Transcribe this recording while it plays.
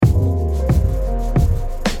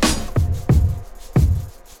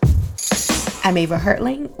I'm Ava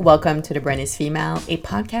Hartling. Welcome to The Brand is Female, a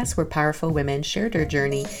podcast where powerful women share their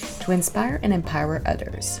journey to inspire and empower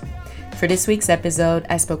others. For this week's episode,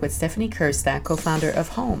 I spoke with Stephanie Kersta, co-founder of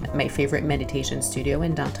Hoame, my favorite meditation studio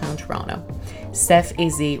in downtown Toronto. Steph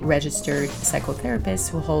is a registered psychotherapist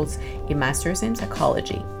who holds a master's in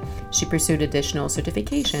psychology. She pursued additional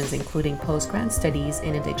certifications, including postgrad studies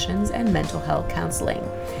in addictions and mental health counseling.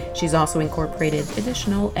 She's also incorporated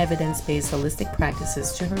additional evidence-based holistic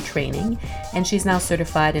practices to her training, and she's now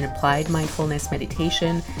certified in applied mindfulness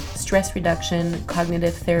meditation, stress reduction,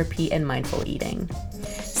 cognitive therapy, and mindful eating.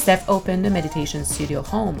 Steph opened a meditation studio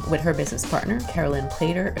Hoame with her business partner, Carolyn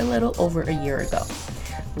Plater, a little over a year ago.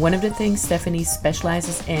 One of the things Stephanie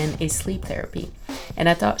specializes in is sleep therapy, and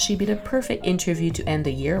I thought she'd be the perfect interview to end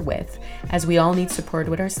the year with, as we all need support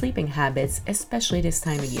with our sleeping habits, especially this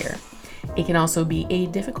time of year. It can also be a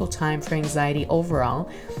difficult time for anxiety overall,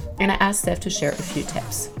 and I asked Steph to share a few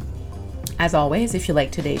tips. As always, if you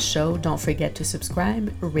like today's show, don't forget to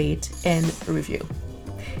subscribe, rate, and review.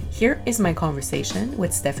 Here is my conversation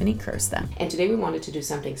with Stephanie Kersta. And today we wanted to do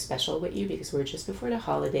something special with you because we're just before the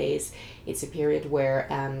holidays. It's a period where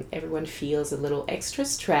everyone feels a little extra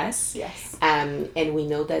stress. Yes. And we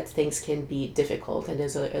know that things can be difficult, and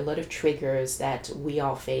there's a lot of triggers that we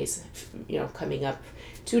all face, coming up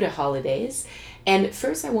to the holidays. And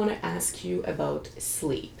first I want to ask you about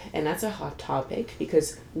sleep. And that's a hot topic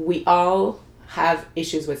because we all have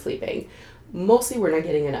issues with sleeping. Mostly we're not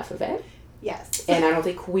getting enough of it. Yes. And I don't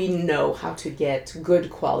think we know how to get good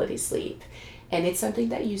quality sleep. And it's something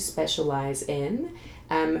that you specialize in.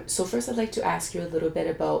 So first I'd like to ask you a little bit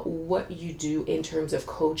about what you do in terms of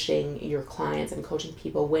coaching your clients and coaching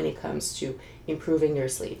people when it comes to improving their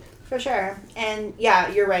sleep. For sure. And yeah,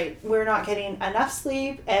 you're right. We're not getting enough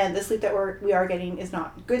sleep, and the sleep that we are getting is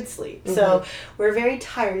not good sleep. Mm-hmm. So we're a very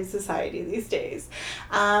tired society these days.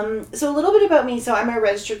 So a little bit about me. So I'm a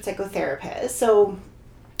registered psychotherapist. So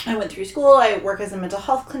I went through school, I work as a mental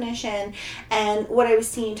health clinician, and what I was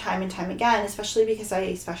seeing time and time again, especially because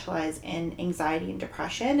I specialize in anxiety and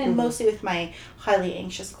depression, and mostly with my highly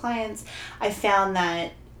anxious clients, I found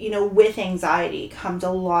that with anxiety comes a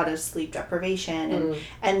lot of sleep deprivation,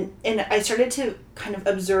 and I started to kind of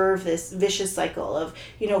observe this vicious cycle of,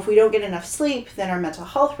 if we don't get enough sleep, then our mental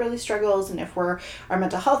health really struggles, and if our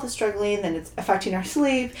mental health is struggling, then it's affecting our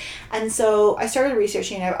sleep. And so I started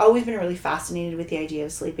researching. I've always been really fascinated with the idea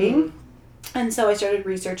of sleeping. And so I started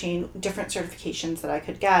researching different certifications that I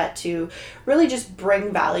could get to really just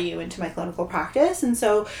bring value into my clinical practice. And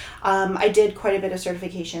so I did quite a bit of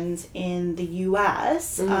certifications in the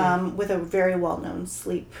U.S. With a very well-known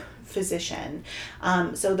sleep physician.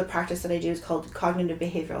 So the practice that I do is called cognitive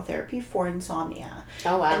behavioral therapy for insomnia.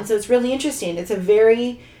 Oh, wow. And so it's really interesting. It's a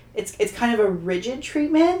very... It's kind of a rigid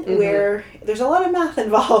treatment where there's a lot of math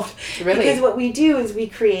involved. Really? Because what we do is we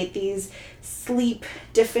create these sleep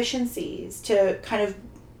deficiencies to kind of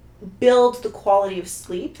build the quality of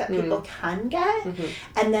sleep that people can get,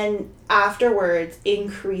 and then afterwards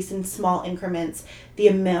increase in small increments the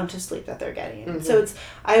amount of sleep that they're getting. So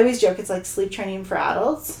I always joke it's like sleep training for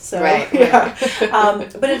adults. So right. Yeah.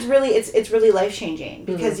 But it's really life-changing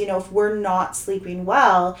because if we're not sleeping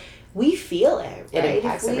well, we feel it, right? It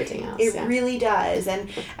impacts everything else. It really does. And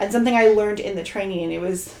something I learned in the training, it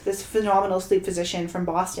was this phenomenal sleep physician from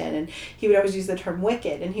Boston, and he would always use the term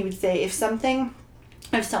wicked, and he would say if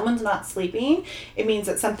someone's not sleeping, it means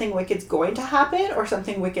that something wicked's going to happen or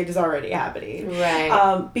something wicked is already happening.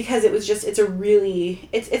 Right. Because it was just, it's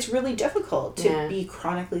really difficult to be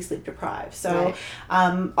chronically sleep deprived. So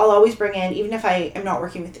I'll always bring in, even if I am not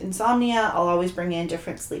working with insomnia, I'll always bring in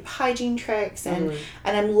different sleep hygiene tricks. And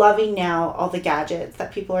I'm loving now all the gadgets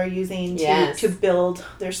that people are using to build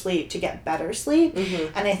their sleep, to get better sleep.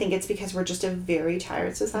 And I think it's because we're just a very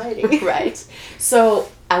tired society. Right. So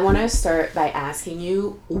I want to start by asking you,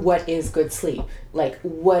 what is good sleep? Like,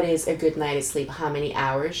 what is a good night of sleep? How many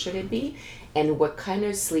hours should it be? And what kind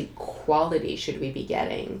of sleep quality should we be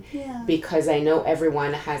getting? Yeah. Because I know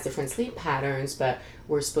everyone has different sleep patterns, but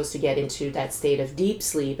we're supposed to get into that state of deep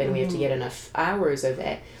sleep, and we have to get enough hours of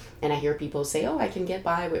it. And I hear people say, I can get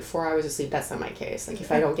by with 4 hours of sleep. That's not my case. Like,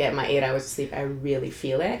 if I don't get my 8 hours of sleep, I really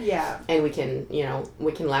feel it. Yeah. And we can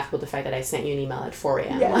laugh about the fact that I sent you an email at 4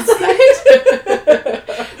 a.m. Yes. last night.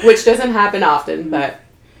 Which doesn't happen often, but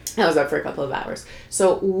I was up for a couple of hours.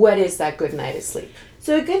 So what is that good night of sleep?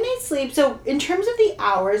 So a good night's sleep, so in terms of the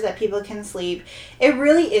hours that people can sleep, it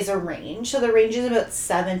really is a range. So the range is about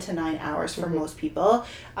 7 to 9 hours for most people.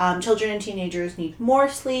 Children and teenagers need more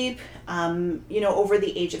sleep. Over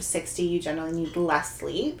the age of 60, you generally need less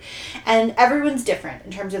sleep. And everyone's different in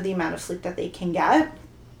terms of the amount of sleep that they can get.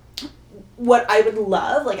 what I would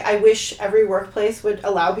love, like I wish every workplace would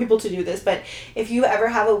allow people to do this, but if you ever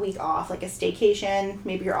have a week off, like a staycation,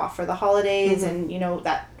 maybe you're off for the holidays and, you know,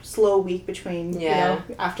 that slow week between, you know,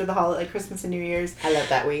 after the holiday, like Christmas and New Year's. I love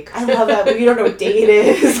that week. I love that week. You don't know what day it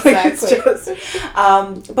is. Like, Exactly. it's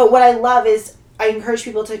just, but what I love is I encourage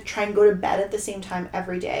people to try and go to bed at the same time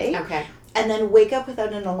every day. Okay. And then wake up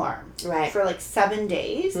without an alarm. Right. For like 7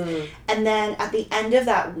 days. And then at the end of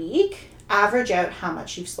that week, average out how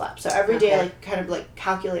much you've slept. So every day, like, kind of like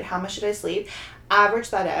calculate how much did I sleep, average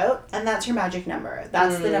that out, and that's your magic number.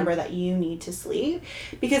 That's the number that you need to sleep.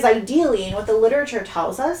 Because ideally, and what the literature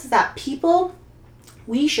tells us, is that people,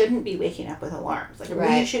 we shouldn't be waking up with alarms. Like,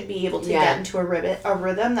 we should be able to get into a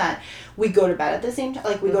rhythm that we go to bed at the same time,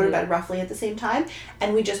 like we go to bed roughly at the same time,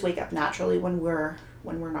 and we just wake up naturally when we're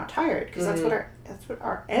not tired, because that's what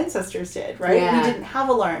our ancestors did, right? We didn't have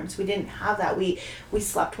alarms. We didn't have that. We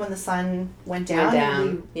slept when the sun went down.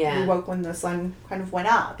 And we woke when the sun kind of went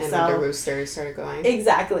up. And when the roosters started going.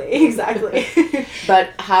 Exactly. But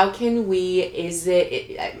how can we?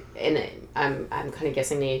 I'm kind of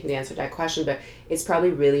guessing the answer to that question, but it's probably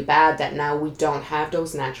really bad that now we don't have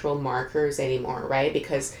those natural markers anymore, right?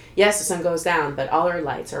 Because yes, the sun goes down, but all our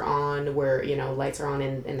lights are on. Lights are on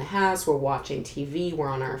in the house. We're watching TV. We're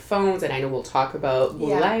on our phones, and I know we'll talk about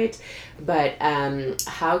blue light, but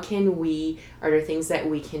how can we? Are there things that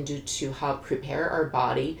we can do to help prepare our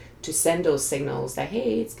body to send those signals that,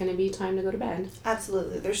 hey, it's going to be time to go to bed?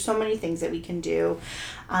 Absolutely. There's so many things that we can do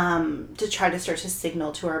to try to start to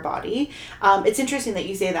signal to our body. It's interesting that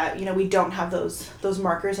you say that, you know, we don't have those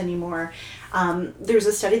markers anymore. There's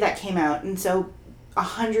a study that came out, and so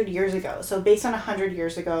 100 years ago. So based on 100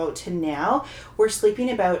 years ago to now, we're sleeping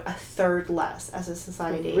about a third less as a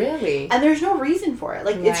society. Really? And there's no reason for it.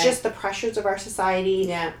 Like, it's just the pressures of our society.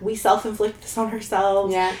 Yeah. We self-inflict this on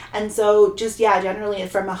ourselves. Yeah. And so just, generally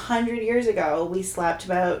from 100 years ago, we slept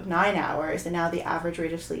about 9 hours, and now the average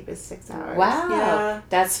rate of sleep is 6 hours. Wow. Yeah.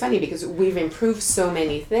 That's funny, because we've improved so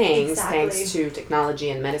many things thanks to technology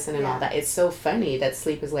and medicine and all that. It's so funny that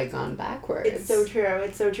sleep has like gone backwards. It's so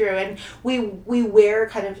true. And we wear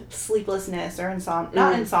kind of sleeplessness or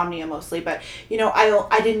not insomnia mostly, but, you know,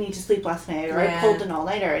 I didn't need to sleep last night, or I pulled an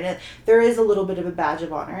all-nighter, and there is a little bit of a badge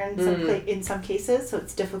of honor in some cases, so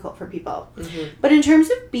it's difficult for people. But in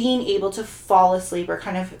terms of being able to fall asleep or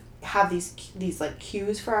kind of have these like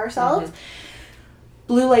cues for ourselves,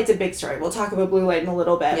 blue light's a big story. We'll talk about blue light in a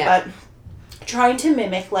little bit, but trying to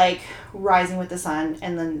mimic like rising with the sun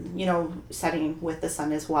and then, you know, setting with the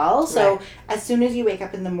sun as well. So as soon as you wake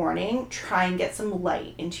up in the morning, try and get some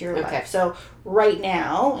light into your life. So right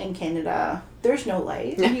now in Canada, there's no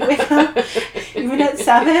light when you wake up, even at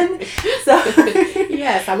 7. So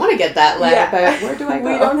yes, I want to get that light, but where do I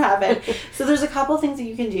go? We don't have it. So there's a couple things that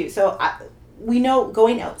you can do. So we know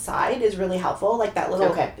going outside is really helpful. Like that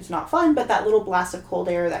little, it's not fun, but that little blast of cold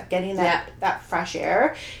air, that getting that fresh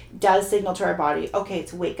air does signal to our body, okay,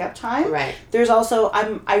 it's wake up time. Right. There's also,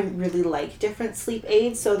 I really like different sleep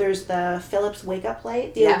aids. So there's the Philips wake up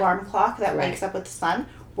light, the alarm clock that wakes up with the sun.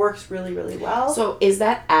 Works really, really well. So is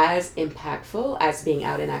that as impactful as being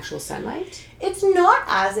out in actual sunlight? It's not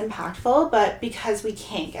as impactful, but because we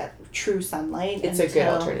can't get true sunlight, it's a good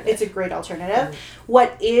alternative. It's a great alternative.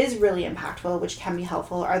 What is really impactful, which can be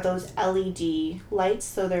helpful, are those LED lights.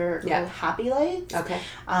 So they're little happy lights. Okay.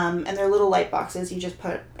 And they're little light boxes you just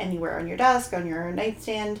put anywhere on your desk, on your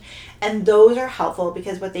nightstand. And those are helpful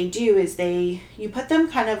because what they do is you put them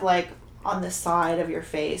kind of like on the side of your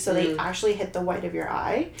face, so they actually hit the white of your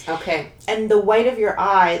eye. Okay. And the white of your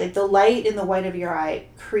eye, like the light in the white of your eye,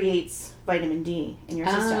 creates vitamin D in your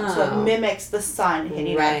system. So it mimics the sun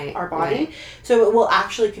hitting our body. Right. So it will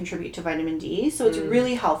actually contribute to vitamin D. So it's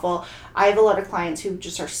really helpful. I have a lot of clients who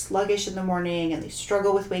just are sluggish in the morning and they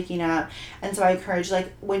struggle with waking up. And so I encourage,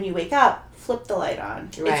 like, when you wake up, flip the light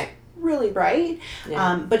on. Right. It's really bright,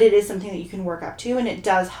 but it is something that you can work up to, and it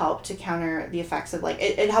does help to counter the effects of, like,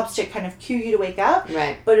 it helps to kind of cue you to wake up,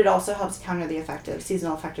 but it also helps counter the effect of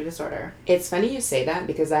seasonal affective disorder. It's funny you say that,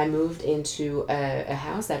 because I moved into a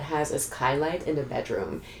house that has a skylight in the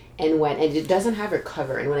bedroom, and it doesn't have a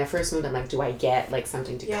cover, and when I first moved, I'm like, do I get like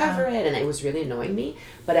something to cover it? And it was really annoying me,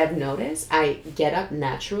 but I've noticed I get up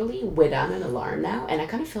naturally without an alarm now, and I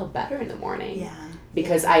kind of feel better in the morning. Yeah.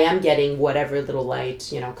 Because I am getting whatever little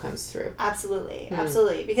light, comes through. Absolutely.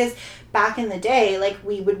 Absolutely. Because back in the day, like,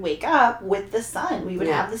 we would wake up with the sun. We would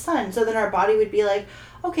have the sun. So then our body would be like,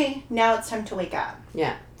 okay, now it's time to wake up.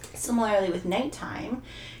 Yeah. Similarly with nighttime,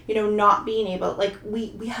 you know, not being able, like,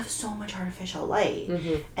 we have so much artificial light,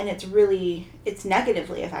 and it's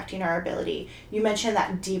negatively affecting our ability. You mentioned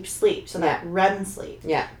that deep sleep, so that REM sleep.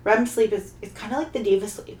 Yeah. REM sleep is kind of like the diva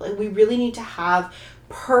sleep. Like, we really need to have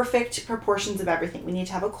perfect proportions of everything. We need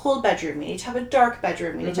to have a cold bedroom. We need to have a dark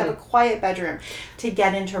bedroom. We need to have a quiet bedroom to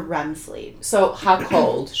get into REM sleep. So how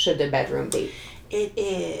cold should the bedroom be? It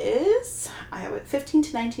is, I have it 15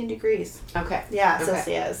 to 19 degrees. Okay. Yeah,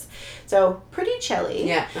 Celsius. So pretty chilly.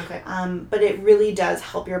 Yeah, okay. But it really does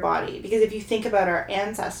help your body. Because if you think about our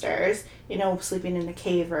ancestors, you know, sleeping in a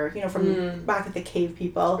cave, or, you know, from back at the cave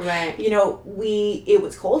people, right. you know, it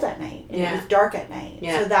was cold at night and it was dark at night.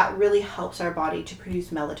 Yeah. So that really helps our body to produce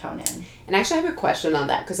melatonin. And actually I have a question on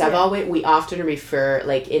that, because we often refer,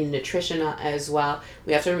 like in nutrition as well,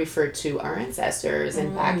 we often refer to our ancestors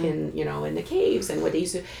and back in, you know, in the caves and what they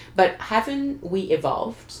used to, but haven't we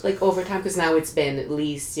evolved like over time? Because now it's been at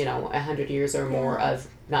least, you know, 100 years or more of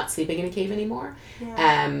not sleeping in a cave anymore.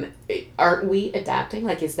 Aren't we adapting?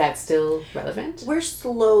 Like, is that still relevant? We're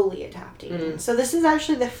slowly adapting. So this is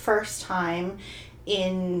actually the first time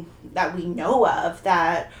that we know of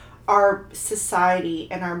that our society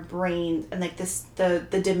and our brain and like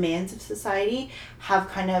the demands of society have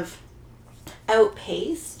kind of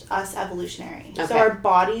outpaced us evolutionary. Okay. So our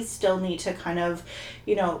bodies still need to kind of,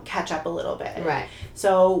 you know, catch up a little bit. Right.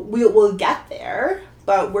 So we'll get there,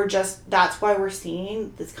 but that's why we're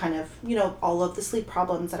seeing this kind of, you know, all of the sleep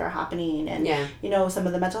problems that are happening and, you know, some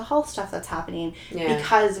of the mental health stuff that's happening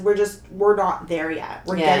because we're not there yet.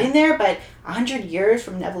 We're getting there, but 100 years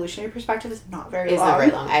from an evolutionary perspective is not very long. It's not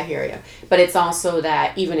very long. I hear you. But it's also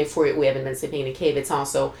that even if we haven't been sleeping in a cave, it's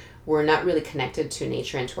also we're not really connected to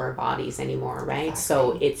nature and to our bodies anymore, right? Exactly.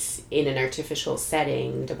 So it's in an artificial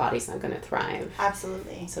setting, the body's not going to thrive.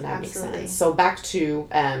 Absolutely. So that makes sense. So back to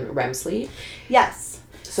REM sleep. Yes.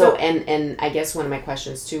 So and I guess one of my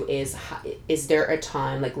questions too is there a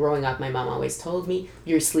time, like growing up, my mom always told me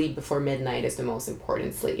your sleep before midnight is the most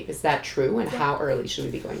important sleep. Is that true? And how early should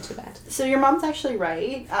we be going to bed? So your mom's actually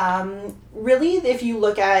right. Really, if you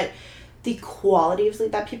look at the quality of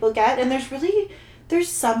sleep that people get, and there's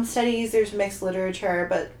some studies, there's mixed literature,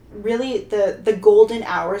 but really the golden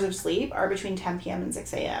hours of sleep are between 10 p.m. and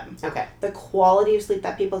 6 a.m. Okay. The quality of sleep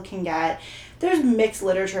that people can get, there's mixed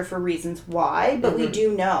literature for reasons why, but we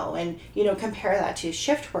do know, and, you know, compare that to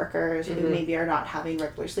shift workers who maybe are not having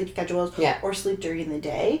regular sleep schedules or sleep during the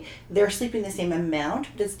day. They're sleeping the same amount,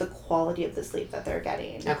 but it's the quality of the sleep that they're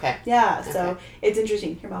getting. Okay. Yeah, so it's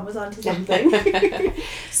interesting. Your mom was onto something.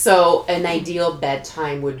 So an ideal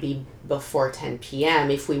bedtime would be before 10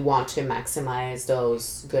 p.m. if we want to maximize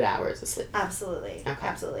those good hours of sleep. Absolutely. Okay.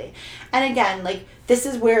 Absolutely. And again, like, this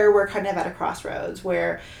is where we're kind of at a crossroads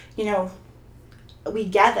where, you know, we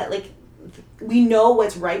get that, like, we know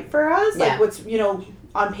what's right for us, like what's, you know,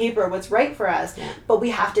 on paper, what's right for us, but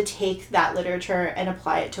we have to take that literature and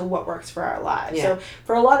apply it to what works for our lives. So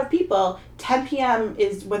for a lot of people, 10 p.m.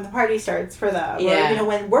 is when the party starts for them, or, you know,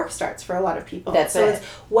 when work starts for a lot of people. It's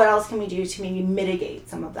what else can we do to maybe mitigate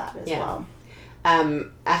some of that as well?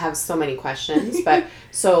 I have so many questions, but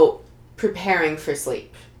so preparing for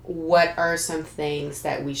sleep. What are some things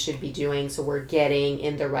that we should be doing so we're getting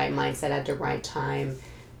in the right mindset at the right time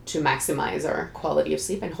to maximize our quality of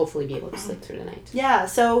sleep and hopefully be able to sleep through the night? Yeah,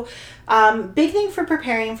 so big thing for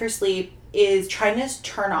preparing for sleep is trying to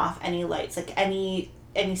turn off any lights, like any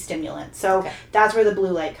stimulant. So that's where the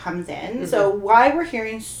blue light comes in. So why we're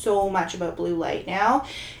hearing so much about blue light now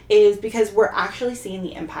is because we're actually seeing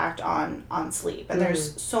the impact on sleep, and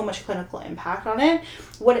there's so much clinical impact on it.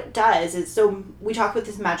 What it does is, so we talk about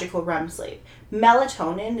this magical REM sleep.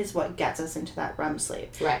 Melatonin is what gets us into that REM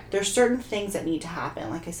sleep. Right. There's certain things that need to happen.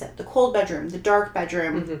 Like I said, the cold bedroom, the dark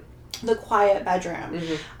bedroom, the quiet bedroom.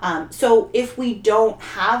 So if we don't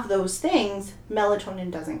have those things,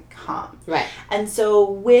 melatonin doesn't come. Right. And so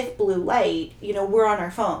with blue light, you know, we're on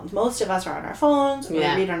our phones. Most of us are on our phones. We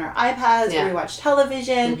read on our iPads. We watch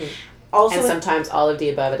television. Also, and sometimes all of the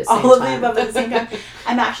above at the same time.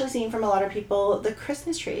 I'm actually seeing from a lot of people the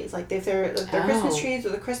Christmas trees, like if they're Christmas trees or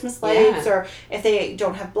the Christmas lights, or if they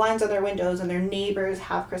don't have blinds on their windows and their neighbors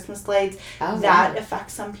have Christmas lights, that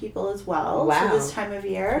affects some people as well. Wow. So this time of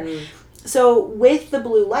year. So with the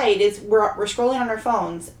blue light, we're scrolling on our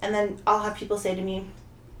phones, and then I'll have people say to me,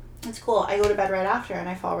 "It's cool. I go to bed right after and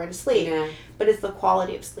I fall right asleep." Yeah. But it's the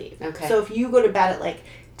quality of sleep. Okay. So if you go to bed at like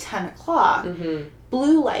 10 o'clock,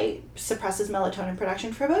 blue light suppresses melatonin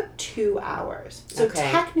production for about 2 hours. So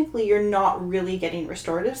technically you're not really getting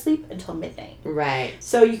restorative sleep until midnight. Right.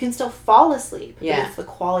 So you can still fall asleep, but it's the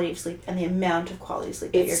quality of sleep and the amount of quality of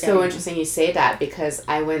sleep that you're getting. It's so interesting you say that, because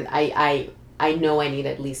I I know I need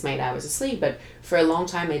at least my 8 hours of sleep, but for a long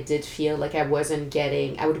time I did feel like I wasn't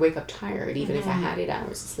getting, I would wake up tired even if I had 8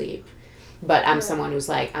 hours of sleep. But I'm someone who's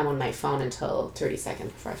like, I'm on my phone until 30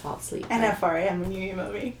 seconds before I fall asleep. And how far I am when you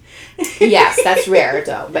email me. Yes, that's rare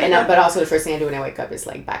though. But also the first thing I do when I wake up is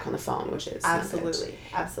like back on the phone, which is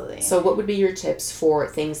absolutely. So what would be your tips for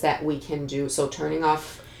things that we can do? So turning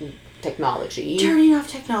off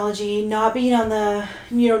technology, not being on the,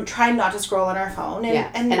 trying not to scroll on our phone.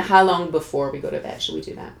 And how long before we go to bed should we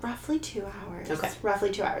do that? Roughly 2 hours. Okay. Roughly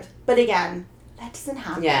 2 hours. But again, that doesn't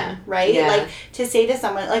happen, right? Yeah. Like, to say to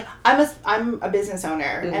someone, like, I'm a business owner,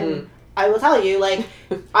 and I will tell you, like,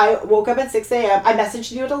 I woke up at 6 a.m. I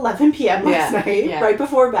messaged you at 11 p.m. last night, right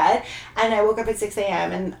before bed, and I woke up at 6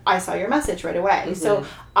 a.m. and I saw your message right away. So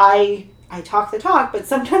I talk the talk, but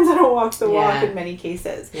sometimes I don't walk the walk in many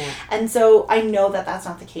cases. Yeah. And so I know that that's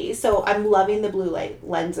not the case. So I'm loving the blue light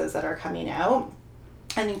lenses that are coming out.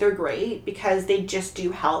 I think they're great because they just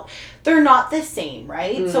do help. They're not the same,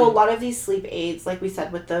 right? So a lot of these sleep aids, like we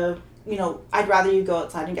said with the, I'd rather you go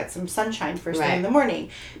outside and get some sunshine first thing in the morning.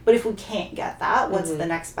 But if we can't get that, what's the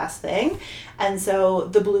next best thing? And so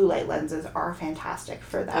the blue light lenses are fantastic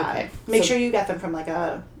for that. Okay. Make sure you get them from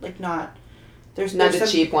there's not the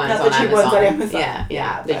cheap ones on Amazon.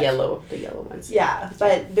 Yeah. The yellow ones. Yeah,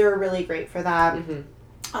 but they're really great for that.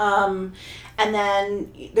 And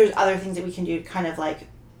then there's other things that we can do to kind of like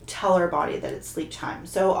tell our body that it's sleep time.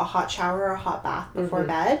 So a hot shower or a hot bath before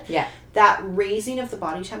bed. Yeah. That raising of the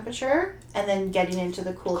body temperature and then getting into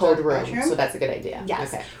the cold room. So that's a good idea.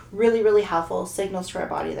 Yes. Okay. Really, really helpful. Signals to our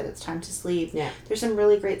body that it's time to sleep. Yeah. There's some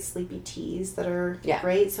really great sleepy teas that are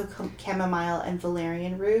great. So chamomile and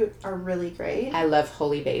valerian root are really great. I love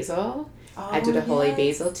holy basil. I do the holy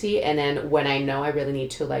basil tea, and then when I know I really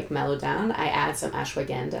need to like mellow down, I add some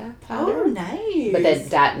ashwagandha powder. Oh, nice! But then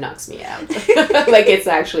that knocks me out. Like it's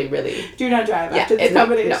actually really do not drive after this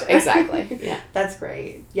combination. No, exactly. Yeah, that's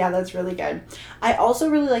great. Yeah, that's really good. I also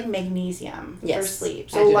really like magnesium for sleep.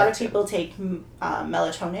 So a lot of people take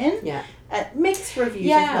melatonin. Yeah. Mixed reviews.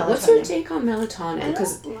 Yeah, what's your take on melatonin?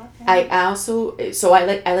 Because I also I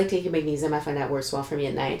like taking magnesium. I find that works well for me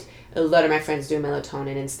at night. A lot of my friends do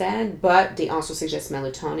melatonin instead, but they also suggest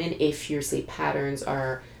melatonin if your sleep patterns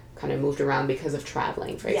are kind of moved around because of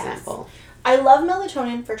traveling, for example. I love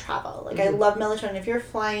melatonin for travel. Like I love melatonin if you're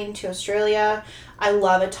flying to Australia. I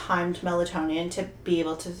love a timed melatonin to be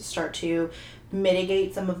able to start to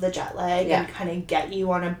mitigate some of the jet lag and kind of get you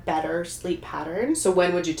on a better sleep pattern. So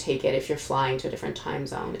when would you take it if you're flying to a different time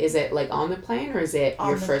zone? Is it like on the plane or is it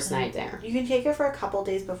your first night there? You can take it for a couple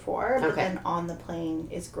days before, but then on the plane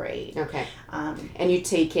is great. Okay. And you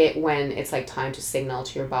take it when it's like time to signal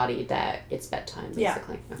to your body that it's bedtime,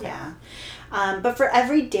 basically. Yeah. Okay. Yeah. But for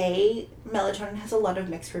every day, melatonin has a lot of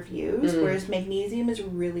mixed reviews, whereas magnesium is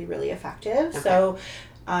really, really effective. Okay. So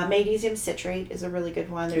magnesium citrate is a really good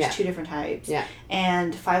one. There's 2 different types. Yeah.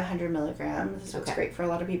 And 500 milligrams. It's great for a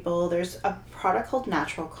lot of people. There's a product called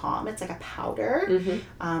Natural Calm. It's like a powder.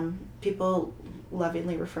 People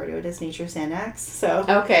lovingly refer to it as Nature's Xanax. So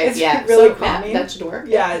it's really calming. That should work.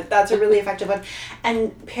 Yeah, that's a really effective one.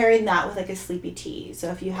 And pairing that with like a sleepy tea.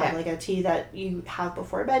 So if you have like a tea that you have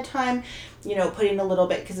before bedtime, putting a little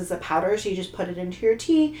bit, because it's a powder, so you just put it into your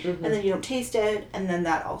tea and then you don't taste it, and then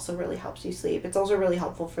that also really helps you sleep. It's also really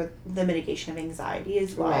helpful for the mitigation of anxiety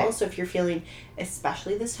as well. Right. So if you're feeling,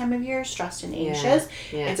 especially this time of year, stressed and anxious,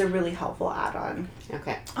 it's a really helpful add-on.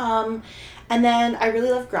 Okay. And then I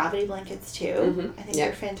really love gravity blankets too. I think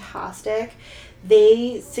they're fantastic.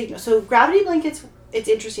 So gravity blankets, it's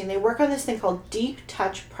interesting. They work on this thing called deep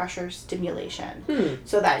touch pressure stimulation.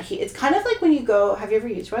 So that it's kind of like when you go, have you ever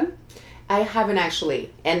used one? I haven't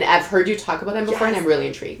actually, and I've heard you talk about them before, and I'm really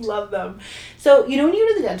intrigued. Love them. So when you go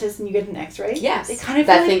to the dentist and you get an X-ray, yes, they kind of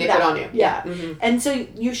that thing they put on you. Yeah, and so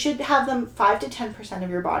you should have them 5 to 10% of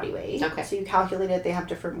your body weight. Okay. So you calculate it. They have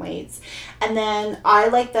different weights, and then I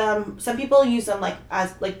like them. Some people use them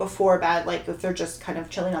as before bed, like if they're just kind of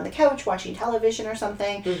chilling on the couch watching television or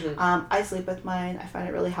something. I sleep with mine. I find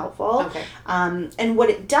it really helpful. Okay. And what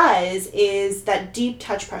it does is that deep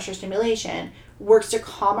touch pressure stimulation works to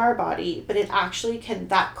calm our body, but it actually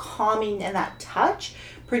that calming and that touch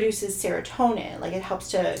produces serotonin. Like it helps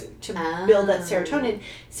to build that serotonin.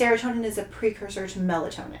 Serotonin is a precursor to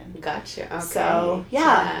melatonin. Gotcha. Okay. So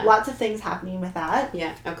lots of things happening with that.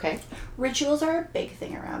 Yeah. Okay. Rituals are a big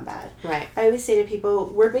thing around bed. Right. I always say to people,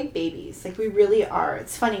 we're big babies. Like we really are.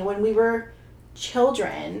 It's funny, when we were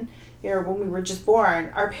children, or when we were just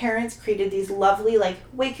born, our parents created these lovely like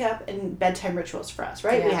wake up and bedtime rituals for us,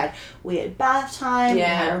 right? We had bath time, we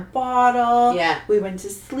had our bottle, we went to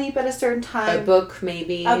sleep at a certain time. A book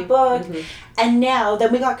maybe. A book. And now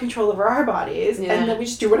then we got control over our bodies and then we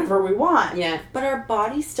just do whatever we want. Yeah. But our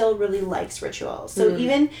body still really likes rituals. So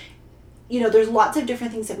even, there's lots of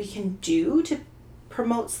different things that we can do to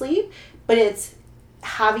promote sleep, but it's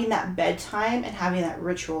having that bedtime and having that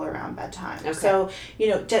ritual around bedtime. Okay. So,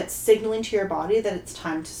 just signaling to your body that it's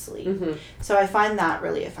time to sleep. So I find that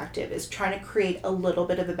really effective, is trying to create a little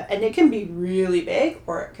bit of and it can be really big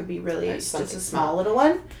or it could be really just a small little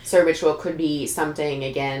one. So a ritual could be something,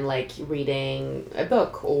 again, like reading a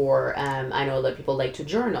book, or I know a lot of people like to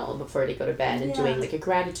journal before they go to bed and doing like a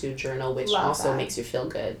gratitude journal, which also makes you feel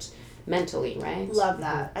good mentally, right? Love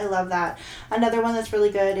that. I love that. Another one that's really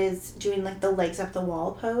good is doing like the legs up the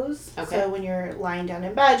wall pose. Okay. So when you're lying down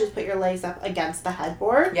in bed, just put your legs up against the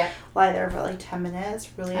headboard. Yeah. Lie there for like 10 minutes.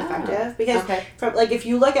 Really effective. Because from like if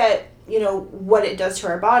you look at, what it does to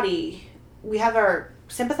our body, we have our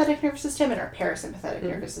sympathetic nervous system and our parasympathetic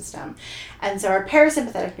nervous system. And so our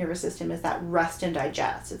parasympathetic nervous system is that rest and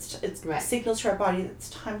digest. It's signals to our body that it's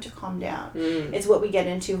time to calm down. It's what we get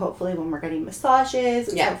into hopefully when we're getting massages.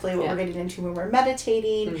 It's hopefully what we're getting into when we're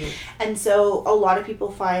meditating. And so a lot of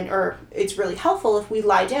people find, or it's really helpful if we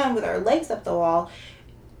lie down with our legs up the wall.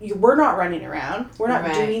 We're not running around. We're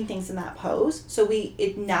not doing things in that pose. So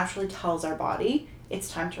it naturally tells our body it's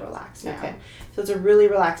time to relax now. Okay. So it's a really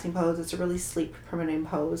relaxing pose. It's a really sleep promoting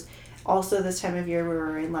pose. Also, this time of year, we're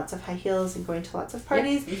wearing lots of high heels and going to lots of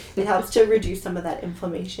parties. It helps to reduce some of that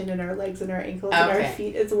inflammation in our legs and our ankles and our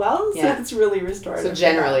feet as well. So it's really restorative. So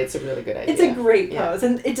generally, it's a really good idea. It's a great pose.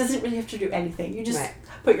 And it doesn't really have to do anything. You just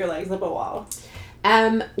put your legs up a wall.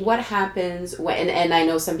 What happens when, and I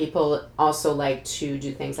know some people also like to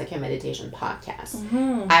do things like a meditation podcast.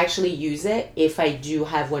 I actually use it if I do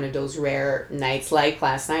have one of those rare nights like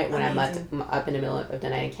last night when I'm up in the middle of the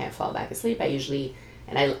night and can't fall back asleep. I usually,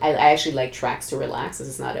 and I actually like tracks to relax. This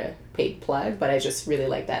is not a paid plug, but I just really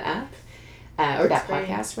like that app, or that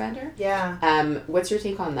podcast rather. Yeah. What's your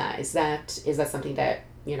take on that? Is that something that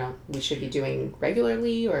we should be doing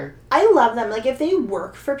regularly, or? I love them. Like if they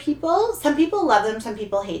work for people, some people love them, some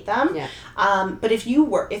people hate them. Yeah. But if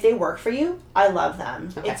they work for you, I love them.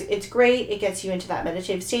 Okay. It's great. It gets you into that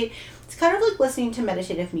meditative state. It's kind of like listening to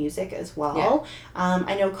meditative music as well. Yeah.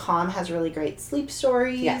 I know Calm has really great sleep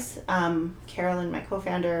stories. Yeah. Carolyn, my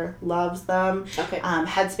co-founder, loves them. Okay.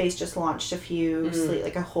 Headspace just launched a few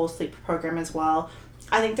like a whole sleep program as well.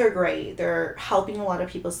 I think they're great. They're helping a lot of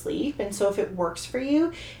people sleep. And so if it works for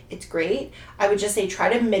you, it's great. I would just say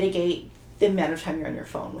try to mitigate the amount of time you're on your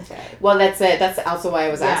phone with it. Well, that's it. That's also why I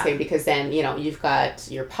was asking, because then, you've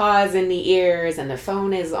got your paws in the ears and the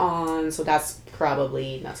phone is on. So that's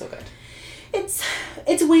probably not so good. It's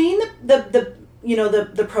weighing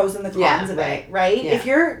the pros and the cons of it, right? Yeah. If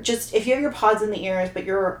you have your pods in the ears, but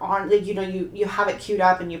you're on, like, you have it queued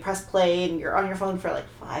up and you press play and you're on your phone for like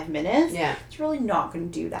 5 minutes, it's really not going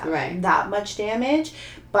to do that much damage.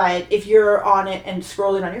 But if you're on it and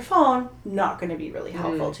scrolling on your phone, not going to be really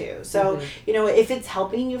helpful too. So, if it's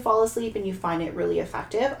helping you fall asleep and you find it really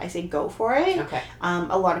effective, I say go for it. Okay.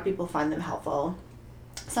 A lot of people find them helpful.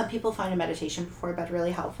 Some people find a meditation before bed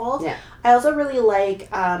really helpful. Yeah. I also really like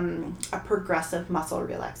a progressive muscle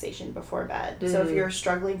relaxation before bed. So if you're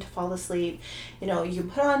struggling to fall asleep, you can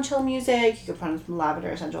put on chill music. You can put on some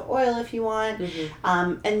lavender essential oil if you want.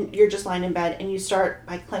 And you're just lying in bed and you start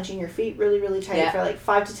by clenching your feet really, really tight for like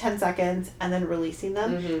 5 to 10 seconds and then releasing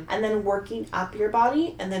them. And then working up your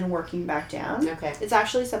body and then working back down. Okay. It's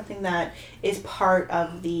actually something that is part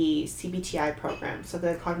of the CBTI program. So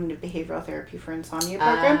the Cognitive Behavioral Therapy for Insomnia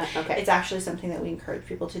program. Okay. It's actually something that we encourage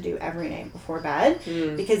people to do every night before bed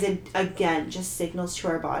because it, again, just signals to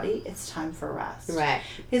our body it's time for rest. Right.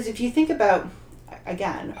 Because if you think about,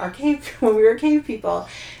 again, when we were cave people,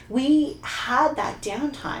 we had that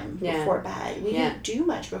downtime before bed. We didn't do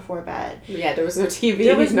much before bed. Yeah, there was no TV.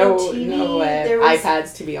 There was no TV. No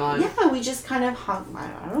iPads to be on. Yeah, we just kind of hung, I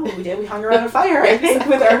don't know what we did. We hung around a fire, I think,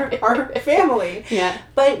 with our family. Yeah.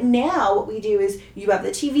 But now what we do is you have the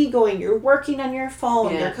TV going, you're working on your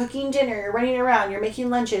phone, you're cooking dinner, you're running around, you're making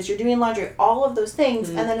lunches, you're doing laundry, all of those things.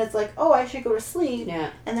 And then it's like, oh, I should go to sleep. Yeah.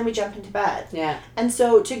 And then we jump into bed. Yeah. And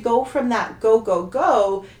so to go from that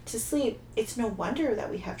go to sleep, it's no wonder that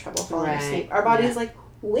we have trouble falling asleep. Our body's like,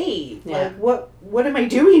 wait, like what am I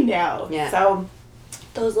doing now? Yeah. So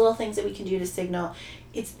those little things that we can do to signal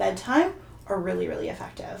it's bedtime are really, really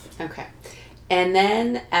effective. Okay. And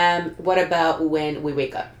then what about when we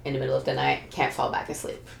wake up in the middle of the night, can't fall back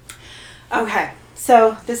asleep? Okay.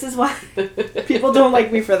 So this is why people don't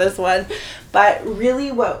like me for this one. But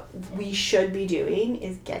really what we should be doing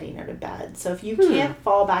is getting out of bed. So if you can't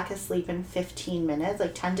fall back asleep in 15 minutes,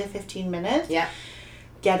 like 10 to 15 minutes,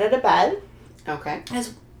 get out of bed. Okay.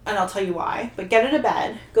 And I'll tell you why. But get out of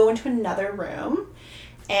bed, go into another room,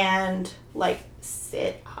 and like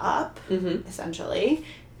sit up, essentially.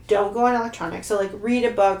 Don't go on electronics. So like read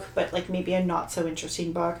a book, but like maybe a not so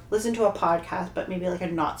interesting book. Listen to a podcast, but maybe like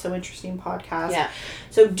a not so interesting podcast. Yeah.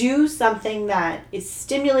 So do something that is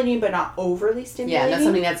stimulating, but not overly stimulating. Yeah, not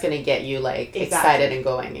something that's going to get you like excited and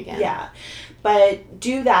going again. Yeah. But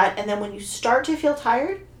do that. And then when you start to feel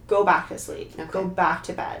tired, go back to sleep. Okay. Go back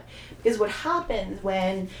to bed. Because what happens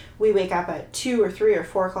when we wake up at 2 or 3 or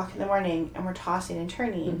 4 o'clock in the morning and we're tossing and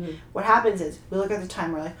turning, what happens is we look at the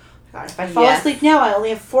time, we're like, God, if I fall asleep now, I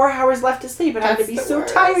only have 4 hours left to sleep and I'm going to be so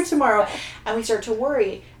tired tomorrow. And we start to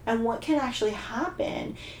worry. And what can actually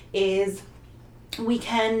happen is we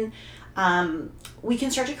can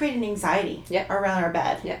start to create an anxiety around our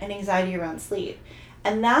bed, an anxiety around sleep.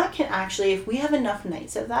 And that can actually, if we have enough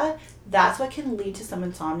nights of that, that's what can lead to some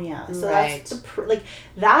insomnia. So that's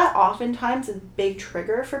that oftentimes is a big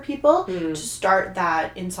trigger for people to start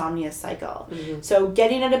that insomnia cycle. So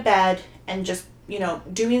getting out of bed and just,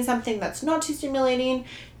 doing something that's not too stimulating,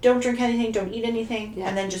 don't drink anything, don't eat anything,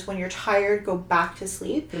 and then just when you're tired, go back to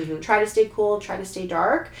sleep. Try to stay cool, try to stay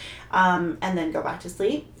dark, and then go back to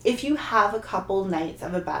sleep. If you have a couple nights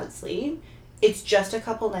of a bad sleep, it's just a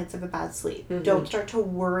couple nights of a bad sleep. Don't start to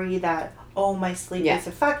worry that, my sleep is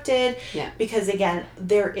affected. Because again,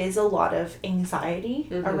 there is a lot of anxiety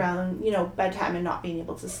around, bedtime and not being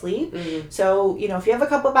able to sleep. So, if you have a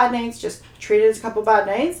couple bad nights, just treat it as a couple bad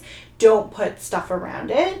nights. Don't put stuff around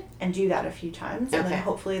it, and do that a few times. And then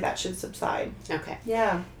hopefully that should subside. Okay.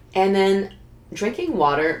 Yeah. And then drinking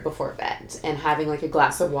water before bed and having like a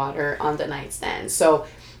glass of water on the nightstand. So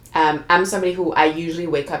I'm somebody who I usually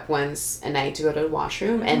wake up once a night to go to the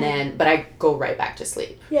washroom but I go right back to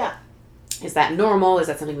sleep. Yeah. Is that normal? Is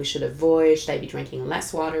that something we should avoid? Should I be drinking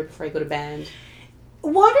less water before I go to bed?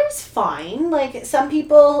 Water's fine. Like some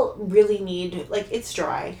people really need, it's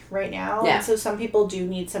dry right now. Yeah. And so some people do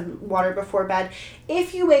need some water before bed.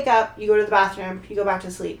 If you wake up, you go to the bathroom, you go back to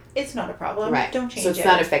sleep, it's not a problem. Right. Don't change it. So it's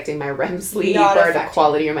not affecting my REM sleep or the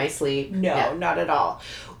quality of my sleep? No, not at all.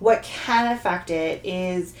 What can affect it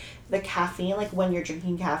is the caffeine, like when you're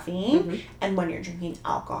drinking caffeine and when you're drinking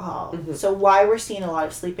alcohol. So why we're seeing a lot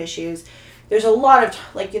of sleep issues, there's a lot of,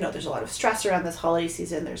 there's a lot of stress around this holiday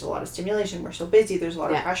season. There's a lot of stimulation. We're so busy. There's a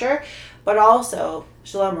lot of pressure. But also,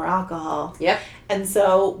 there's a lot more alcohol. Yep. And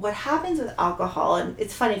so what happens with alcohol, and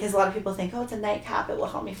it's funny because a lot of people think, it's a nightcap. It will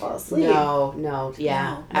help me fall asleep. No.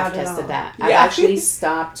 I've tested that. I've actually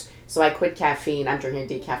stopped. So I quit caffeine. I'm drinking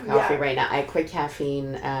decaf coffee right now. I quit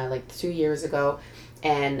caffeine 2 years ago.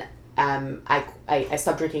 And I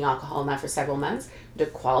stopped drinking alcohol now for several months. The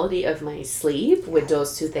quality of my sleep with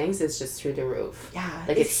those two things is just through the roof. Yeah.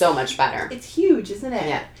 It's so much better. It's huge, isn't it?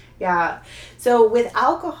 Yeah. Yeah. So with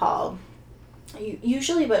alcohol,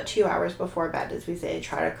 usually about 2 hours before bed, as we say,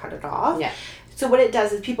 try to cut it off. Yeah. So what it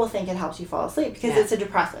does is people think it helps you fall asleep because it's a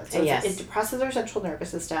depressant. So it depresses our central nervous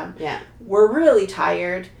system. Yeah. We're really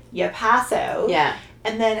tired. You pass out. Yeah.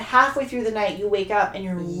 And then halfway through the night, you wake up and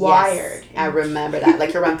you're wired. I remember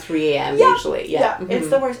that. Around 3 a.m. usually. Yeah. It's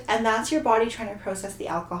the worst. And that's your body trying to process the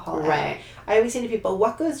alcohol out. I always say to people,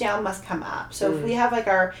 what goes down must come up. So if we have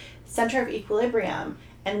our center of equilibrium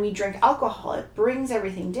and we drink alcohol, it brings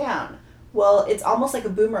everything down. Well, it's almost like a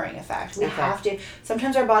boomerang effect. We have to,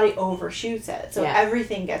 sometimes our body overshoots it. So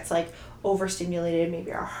everything gets overstimulated.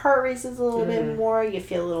 Maybe our heart races a little bit more. You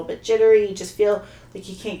feel a little bit jittery. You just feel like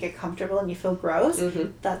you can't get comfortable and you feel gross.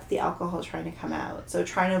 That's the alcohol trying to come out. So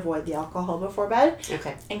trying to avoid the alcohol before bed.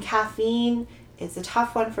 Okay. And caffeine is a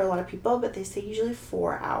tough one for a lot of people, but they say usually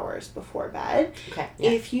 4 hours before bed. Okay. Yeah.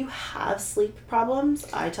 If you have sleep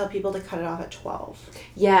problems, I tell people to cut it off at 12.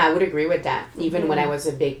 Yeah, I would agree with that. Even when I was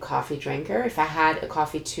a big coffee drinker, if I had a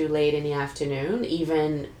coffee too late in the afternoon,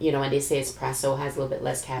 even, when they say espresso has a little bit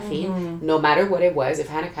less caffeine, no matter what it was, if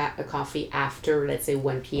I had a coffee after, let's say,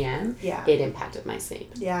 1 p.m., it impacted my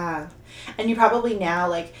sleep. Yeah. And you probably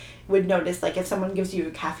now, would notice, if someone gives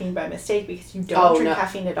you caffeine by mistake because you don't drink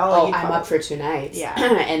caffeine at all. I'm up for 2 nights. Yeah.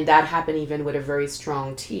 And that happened even with a very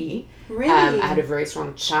strong tea. Really? I had a very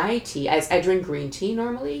strong chai tea. I drink green tea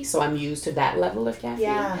normally, so I'm used to that level of caffeine.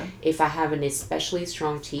 Yeah. If I have an especially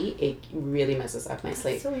strong tea, it really messes up my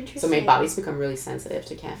sleep. So interesting. So my body's become really sensitive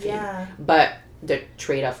to caffeine. Yeah. But the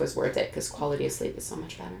trade-off was worth it because quality of sleep is so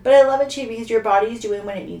much better. But I love it too because your body's doing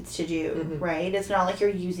what it needs to do, Mm-hmm. right? It's not like you're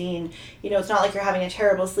using, it's not like you're having a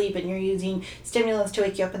terrible sleep and you're using stimulants to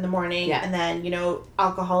wake you up in the morning and then,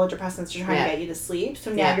 alcohol or depressants to try and get you to sleep.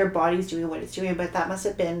 So now your body's doing what it's doing, but that must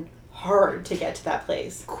have been hard to get to that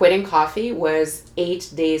place. Quitting coffee was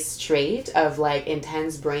 8 days straight of like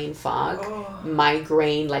intense brain fog,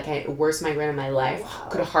 migraine, like worst migraine of my life,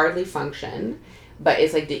 could hardly function. But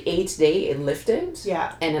it's like the 8th day it lifted,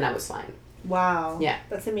 and then I was fine. Wow. Yeah.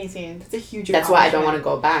 That's amazing. That's a huge That's why I don't want to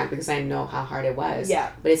go back because I know how hard it was.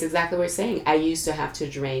 Yeah. But it's exactly what you're saying. I used to have to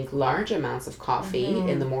drink large amounts of coffee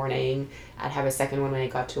in the morning. I'd have a second one when I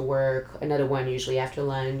got to work, another one usually after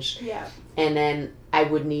lunch. Yeah. And then I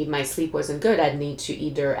would need, my sleep wasn't good. I'd need to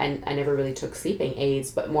either, and I never really took sleeping aids,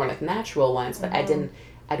 but more like natural ones. But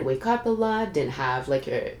I'd wake up a lot, didn't have like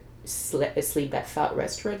a sleep that felt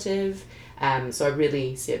restorative. So I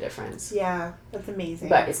really see a difference. Yeah, that's amazing.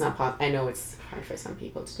 But it's not I know it's hard for some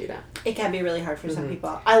people to do that. It can be really hard for some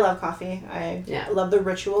people. I love coffee. I love the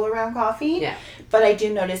ritual around coffee. Yeah. But I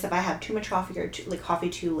do notice if I have too much coffee or coffee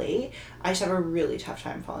too late, I just have a really tough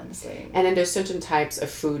time falling asleep. And then there's certain types of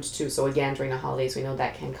foods too. So again, during the holidays, we know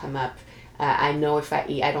that can come up. I know if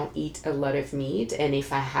I don't eat a lot of meat, and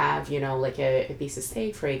if I have, like a piece of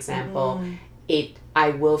steak, for example,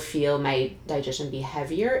 I will feel my digestion be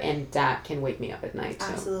heavier, and that can wake me up at night too.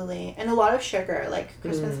 Absolutely. And a lot of sugar, like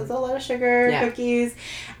Christmas has a lot of sugar, cookies.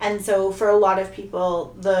 And so for a lot of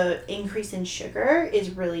people, the increase in sugar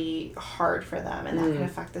is really hard for them, and that can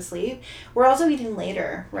affect the sleep. We're also eating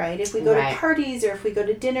later, right? If we go to parties or if we go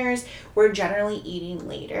to dinners, we're generally eating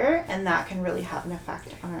later, and that can really have an effect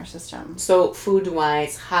on our system. So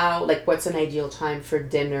food-wise, what's an ideal time for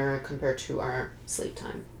dinner compared to our sleep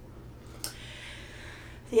time?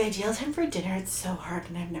 The ideal time for dinner, it's so hard,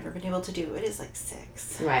 and I've never been able to do it, is like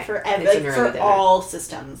 6. Right. For all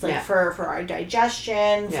systems. For our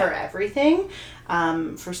digestion, for everything.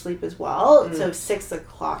 For sleep as well. So 6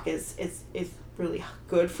 o'clock is really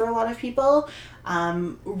good for a lot of people.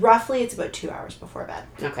 Roughly, it's about 2 hours before bed.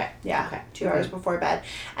 Okay. Yeah. Okay. 2 hours before bed.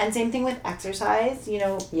 And same thing with exercise.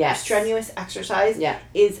 Strenuous exercise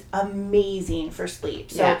is amazing for sleep.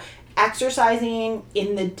 So exercising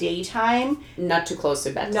in the daytime, not too close to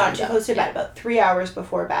bed, about 3 hours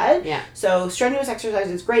before bed. Yeah. So strenuous exercise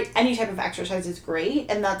is great. Any type of exercise is great,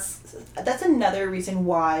 and that's another reason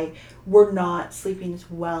why we're not sleeping as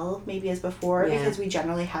well maybe as before, because we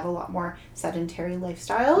generally have a lot more sedentary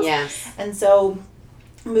lifestyles. Yes. And so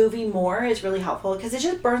moving more is really helpful because it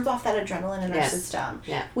just burns off that adrenaline in our system.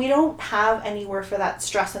 Yeah. We don't have anywhere for that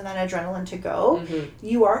stress and that adrenaline to go.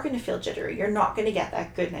 You are going to feel jittery. You're not going to get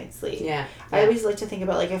that good night's sleep. Yeah. I always like to think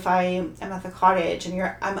about if I am at the cottage and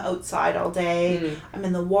I'm outside all day, I'm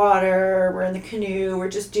in the water, we're in the canoe, we're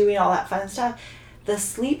just doing all that fun stuff. The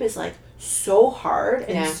sleep is so hard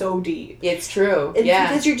and so deep. It's true. It's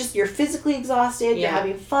because you're physically exhausted, you're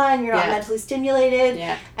having fun, you're not mentally stimulated,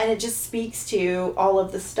 and it just speaks to all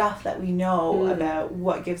of the stuff that we know about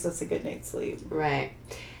what gives us a good night's sleep. Right.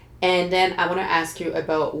 And then I want to ask you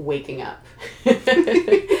about waking up.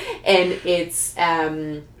 And it's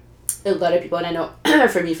a lot of people, and I know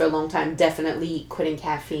for me for a long time, definitely quitting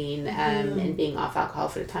caffeine and being off alcohol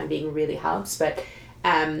for the time being really helps, but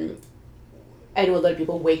I know a lot of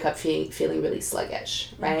people wake up feeling really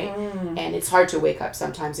sluggish, right? And it's hard to wake up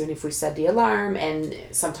sometimes, even if we set the alarm, and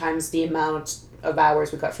sometimes the amount of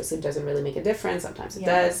hours we got for sleep doesn't really make a difference. Sometimes it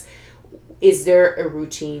does. Is there a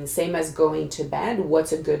routine, same as going to bed?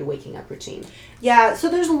 What's a good waking up routine? Yeah, so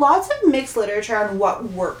there's lots of mixed literature on what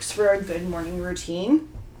works for a good morning routine.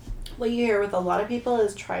 What you hear with a lot of people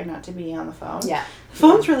is try not to be on the phone. Yeah. The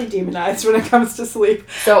phone's really demonized when it comes to sleep.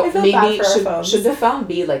 So maybe should the phone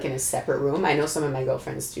be in a separate room? I know some of my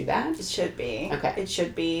girlfriends do that. It should be. Okay. It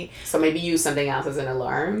should be. So maybe use something else as an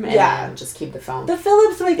alarm and just keep the phone. The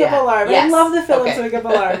Philips wake up alarm. Yes. I love the Philips wake up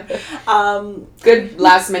alarm. Good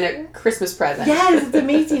last minute Christmas present. Yes, it's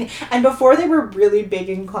amazing. And before they were really big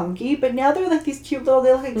and clunky, but now they're these cute little,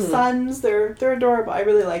 they look like suns. They're adorable. I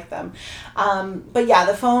really like them. But yeah,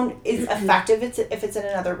 the phone is effective if it's in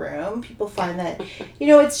another room. People find that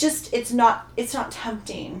it's not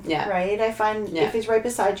tempting, right? I find if it's right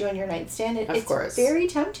beside you on your nightstand, it's very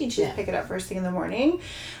tempting to just pick it up first thing in the morning.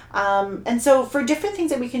 And so for different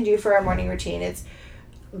things that we can do for our morning routine, it's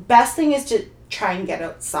best thing is to try and get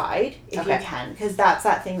outside if you can, because that's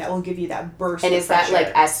that thing that will give you that burst. And is that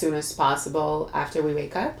as soon as possible after we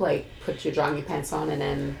wake up, put your jogging pants on and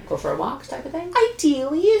then go for a walk type of thing?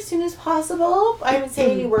 Ideally as soon as possible. I would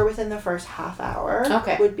say anywhere within the first half hour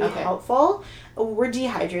would be helpful. We're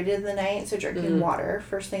dehydrated in the night, so drinking water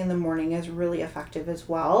first thing in the morning is really effective as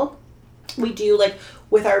well. We do, like,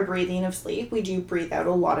 with our breathing of sleep, we do breathe out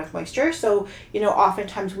a lot of moisture. So,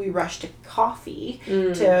 oftentimes we rush to coffee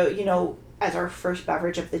to, as our first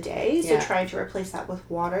beverage of the day. So trying to replace that with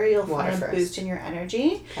water, you'll find a boost in your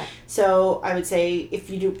energy. Okay. So I would say if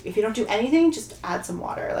you don't do anything, just add some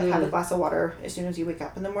water. Like have a glass of water as soon as you wake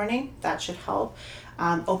up in the morning. That should help.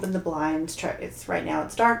 Open the blinds. Right now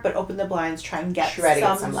it's dark, but open the blinds. Try and get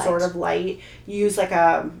some sort of light. Use like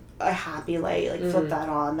a happy light, like flip that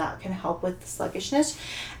on. That can help with the sluggishness.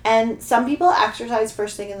 And some people exercise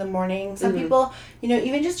first thing in the morning. Some people,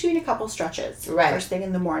 even just doing a couple stretches first thing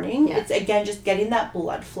in the morning. Yeah. It's again just getting that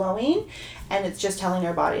blood flowing, and it's just telling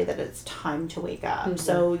our body that it's time to wake up.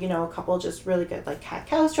 So a couple just really good like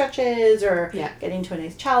cat-cow stretches, or getting to a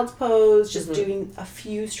nice child's pose. Just doing a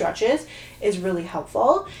few stretches is really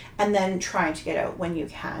helpful. And then trying to get out when you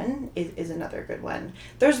can is another good one.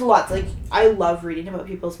 There's lots, like, I love reading about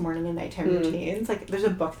people's morning and nighttime routines. Like, there's a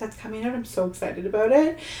book that's coming out. I'm so excited about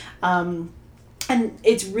it. And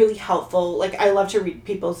it's really helpful. Like, I love to read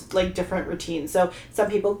people's, like, different routines. So, some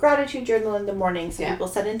people gratitude journal in the morning. Some people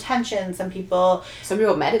set intentions. Some people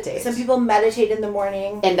meditate. Some people meditate in the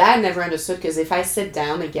morning. And that I never understood, because if I sit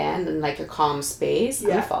down again in, like, a calm space, I'm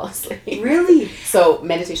going to fall asleep. Really? So,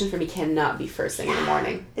 meditation for me cannot be first thing in the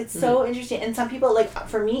morning. It's so interesting. And some people, like,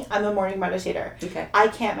 for me, I'm a morning meditator. Okay. I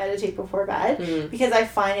can't meditate before bed because I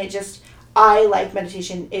find it just... I like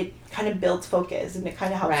meditation. It kind of builds focus, and it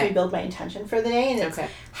kind of helps me build my intention for the day. And it's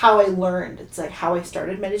how I learned. It's like how I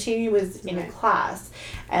started meditating was in a class,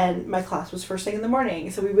 and my class was first thing in the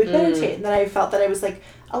morning. So we would meditate, and then I felt that I was like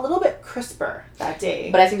a little bit crisper that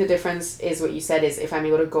day. But I think the difference is what you said is if I'm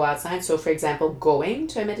able to go outside. So for example, going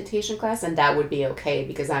to a meditation class, and that would be okay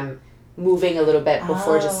because I'm moving a little bit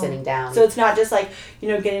before just sitting down. So it's not just like,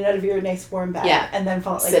 getting out of your nice warm bed and then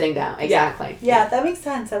sitting down. Exactly. Yeah, that makes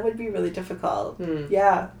sense. That would be really difficult.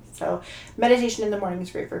 Yeah. So meditation in the morning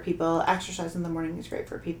is great for people. Exercise in the morning is great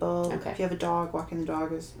for people. Okay. If you have a dog, walking the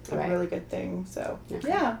dog is a really good thing. So,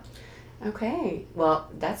 yeah. Okay. Well,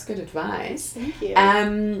 that's good advice. Thank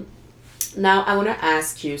you. Now I want to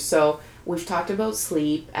ask you, so we've talked about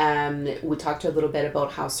sleep. We talked a little bit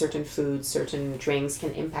about how certain foods, certain drinks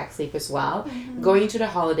can impact sleep as well. Going into the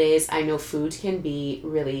holidays, I know food can be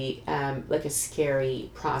really like a scary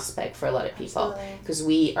prospect for a lot of people, because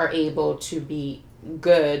we are able to be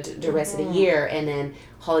good the rest of the year, and then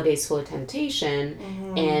holidays full of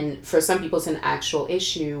temptation. And for some people it's an actual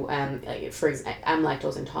issue. For example, I'm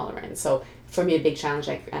lactose intolerant, so for me a big challenge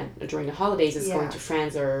during the holidays is going to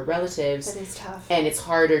friends or relatives. That is tough. And it's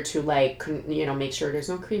harder to make sure there's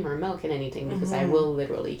no cream or milk in anything, because I will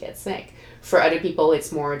literally get sick. For other people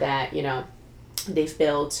it's more that they've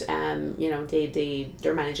built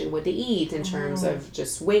they're managing what they eat in terms of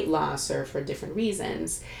just weight loss or for different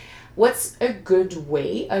reasons. What's a good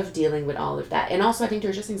way of dealing with all of that? And also, I think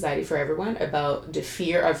there's just anxiety for everyone about the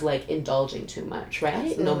fear of, like, indulging too much, right?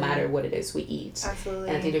 Absolutely. No matter what it is we eat. Absolutely.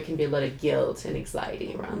 And I think there can be a lot of guilt and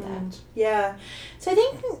anxiety around that. Yeah. So I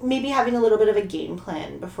think maybe having a little bit of a game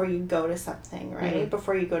plan before you go to something, right?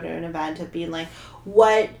 Before you go to an event, of being like,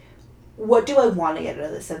 what do I want to get out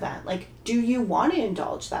of this event? Like, do you want to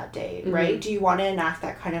indulge that day, right? Do you want to enact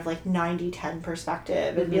that kind of like 90-10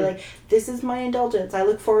 perspective and be like, this is my indulgence. I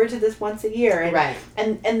look forward to this once a year.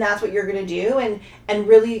 And, and that's what you're going to do. And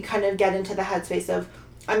really kind of get into the headspace of,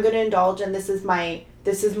 I'm going to indulge, and this is my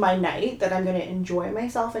night that I'm going to enjoy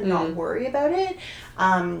myself and not worry about it.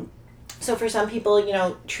 So for some people,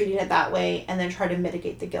 treating it that way and then try to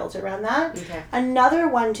mitigate the guilt around that. Okay. Another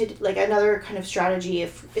one another kind of strategy,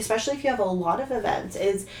 especially if you have a lot of events,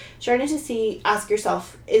 is starting to ask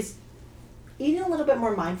yourself, is eating a little bit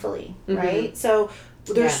more mindfully, right? So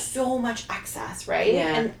there's so much excess, right?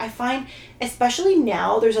 Yeah. And I find, especially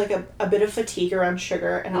now, there's like a bit of fatigue around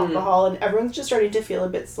sugar and alcohol, and everyone's just starting to feel a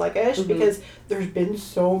bit sluggish because there's been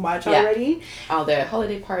so much already. All the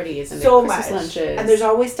holiday parties and the Christmas lunches. And there's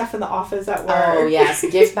always stuff in the office at work. Oh, yes.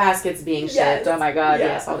 Gift baskets being shipped. Oh, my God.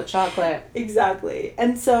 Yes. All the chocolate. Exactly.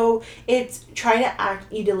 And so it's trying to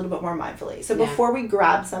eat a little bit more mindfully. So before we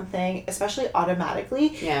grab something, especially automatically,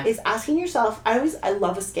 is asking yourself, I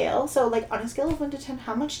love a scale. So, like, on a scale of 1 to 10,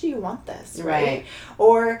 how much do you want this? Right.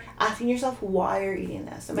 Or asking yourself why you're eating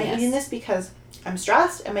this. Am I eating this because I'm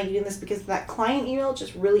stressed? Am I eating this because that client email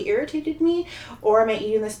just really irritated me? Or am I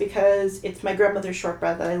eating this because it's my grandmother's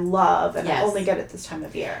shortbread that I love and I only get it this time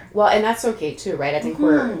of year? Well, and that's okay too, right? I think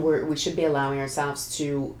we should be allowing ourselves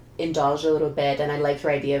to indulge a little bit. And I like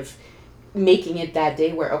your idea of making it that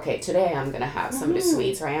day where, okay, today I'm going to have some of the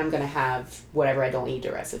sweets, or I am going to have whatever I don't eat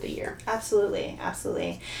the rest of the year. Absolutely.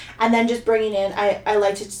 Absolutely. And then just bringing in, I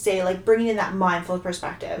like to say, like, bringing in that mindful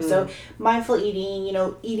perspective. So mindful eating, you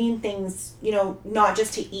know, eating things, you know, not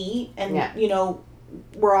just to eat and, you know,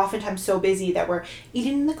 we're oftentimes so busy that we're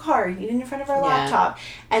eating in the car, eating in front of our laptop.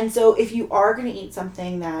 And so if you are going to eat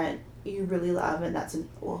something that you really love, and that's,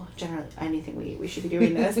 well, generally anything we should be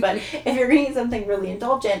doing this, but if you're going to eat something really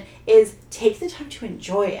indulgent, is take the time to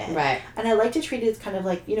enjoy it. Right. And I like to treat it as kind of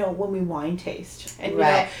like, you know, when we wine taste. And, you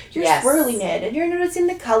know, you're swirling it, and you're noticing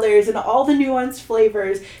the colors and all the nuanced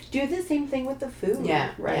flavors. Do the same thing with the food,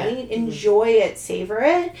 right? Yeah. Enjoy it, savor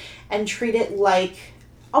it, and treat it like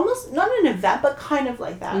almost not an event, but kind of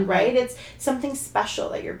like that, right? It's something special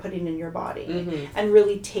that you're putting in your body and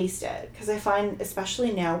really taste it. Because I find,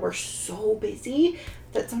 especially now, we're so busy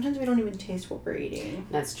that sometimes we don't even taste what we're eating.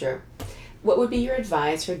 That's true. What would be your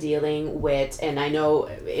advice for dealing with, and I know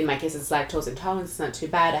in my case it's lactose intolerance, it's not too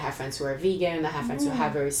bad. I have friends who are vegan, I have friends who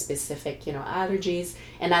have very specific, you know, allergies,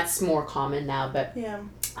 and that's more common now, but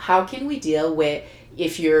how can we deal with,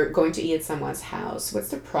 if you're going to eat at someone's house, what's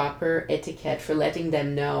the proper etiquette for letting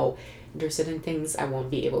them know there's certain things I won't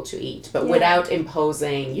be able to eat, but without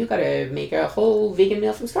imposing, you gotta make a whole vegan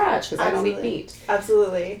meal from scratch because I don't eat meat.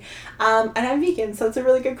 Absolutely. And I'm vegan, so it's a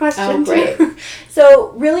really good question. Oh, great.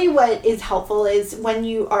 So really what is helpful is when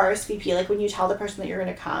you RSVP, like when you tell the person that you're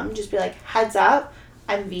going to come, just be like, heads up,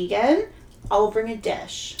 I'm vegan. I'll bring a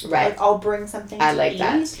dish. Right. Like, I'll bring something to eat. I like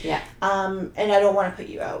that. Yeah. And I don't want to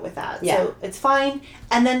put you out with that. Yeah. So it's fine.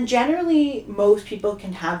 And then generally most people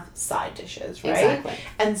can have side dishes, right? Exactly.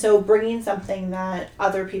 And so bringing something that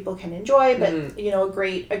other people can enjoy, but you know, a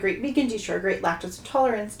great vegan dish or a great lactose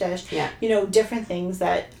intolerance dish. Yeah. You know, different things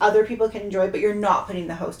that other people can enjoy, but you're not putting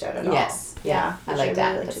the host out at all. Yes. Yeah. I like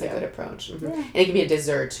that. Really That's a good approach. Yeah. And it can be a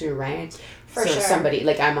dessert too, right? For sure. Somebody,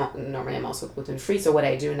 like I'm also gluten-free, so what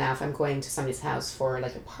I do now, if I'm going to somebody's house for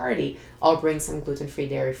like a party, I'll bring some gluten-free,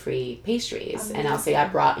 dairy-free pastries. And I'll say I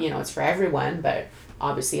brought, you know, it's for everyone, but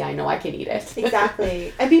obviously I know I can eat it.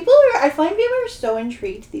 Exactly. And I find people are so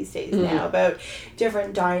intrigued these days now about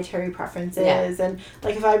different dietary preferences. And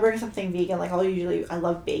like if I bring something vegan, like I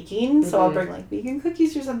love baking, so I'll bring like vegan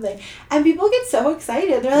cookies or something. And people get so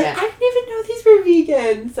excited. They're like, I didn't even know these were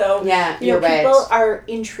vegan. So you know, people are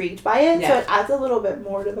intrigued by it. So it adds a little bit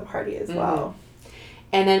more to the party as well.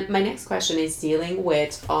 And then my next question is dealing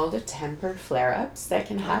with all the temper flare-ups that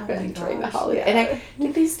can happen during the holiday. Yeah. And I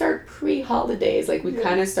think they start pre-holidays. Like we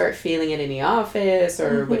kind of start feeling it in the office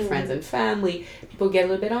or with friends and family. People get a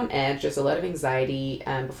little bit on edge. There's a lot of anxiety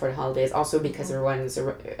before the holidays. Also because everyone's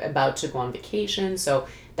about to go on vacation. So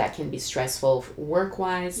that can be stressful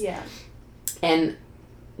work-wise. Yeah. And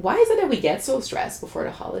why is it that we get so stressed before the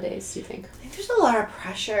holidays, do you think? I think there's a lot of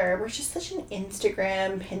pressure. We're just such an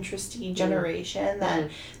Instagram, Pinteresty generation that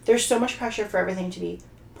there's so much pressure for everything to be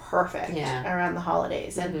perfect around the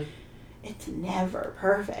holidays. And it's never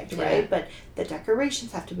perfect, right? But the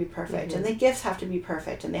decorations have to be perfect and the gifts have to be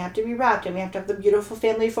perfect and they have to be wrapped and we have to have the beautiful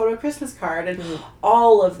family photo Christmas card and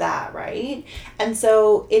all of that, right? And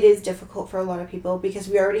so it is difficult for a lot of people because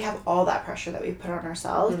we already have all that pressure that we put on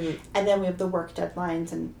ourselves and then we have the work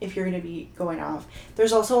deadlines, and if you're going to be going off,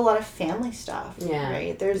 there's also a lot of family stuff,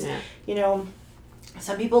 right? There's, you know,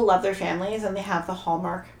 some people love their families and they have the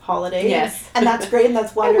Hallmark holidays. Yes. And that's great and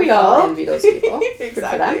that's wonderful. And we all envy those people.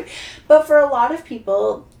 Exactly. But for a lot of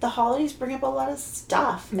people, the holidays bring up a lot of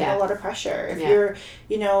stuff and a lot of pressure. If you're,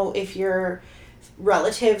 you know, if your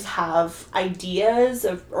relatives have ideas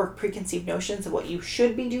of or preconceived notions of what you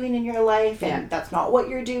should be doing in your life and that's not what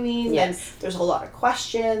you're doing, then there's a lot of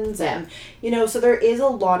questions and, you know, so there is a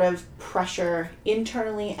lot of pressure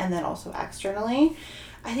internally and then also externally.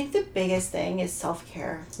 I think the biggest thing is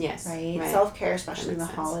self-care. Yes. Right? Self-care, especially in the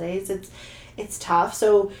holidays. It's tough.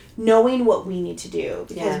 So knowing what we need to do,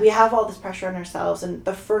 because we have all this pressure on ourselves, and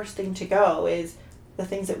the first thing to go is the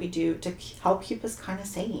things that we do to help keep us kind of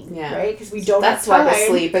sane, right? Because we don't That's have time. Why the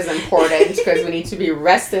sleep is important, because we need to be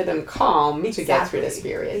rested and calm to get through this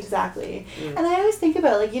period. Exactly. And I always think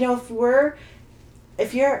about, like, you know,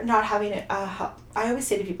 if you're not having I always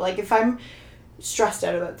say to people, like, if I'm stressed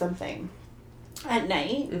out about something at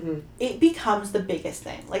night, it becomes the biggest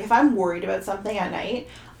thing. Like, if I'm worried about something at night,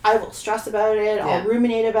 I will stress about it, I'll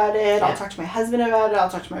ruminate about it, I'll talk to my husband about it, I'll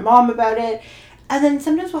talk to my mom about it, and then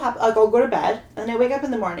sometimes what happens, like, I'll go to bed, and I wake up in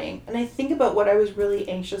the morning, and I think about what I was really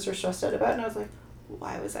anxious or stressed out about, and I was like,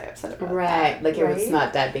 why was I upset about that? Like, it was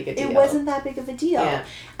not that big a deal. It wasn't that big of a deal. And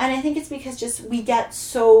I think it's because just we get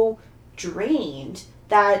so drained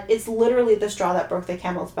that it's literally the straw that broke the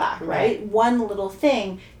camel's back, right? One little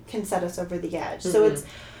thing can set us over the edge. So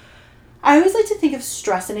I always like to think of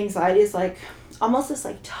stress and anxiety as like almost this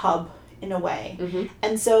like tub in a way. Mm-hmm.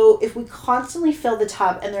 And so if we constantly fill the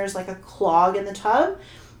tub and there's like a clog in the tub,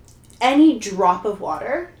 any drop of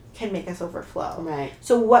water can make us overflow. Right.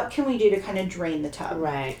 So what can we do to kind of drain the tub?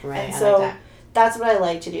 Right. And I so like that. that's what I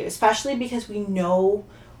like to do, especially because we know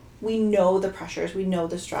the pressures, we know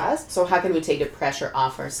the stress. So how can we take the pressure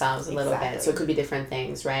off ourselves a little Exactly. bit? So it could be different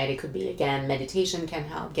things, right? It could be, again, meditation can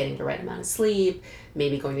help, getting the right amount of sleep,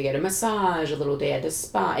 maybe going to get a massage, a little day at the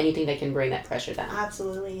spa, anything that can bring that pressure down.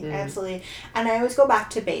 Absolutely, absolutely. And I always go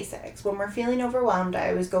back to basics. When we're feeling overwhelmed,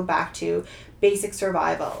 I always go back to basic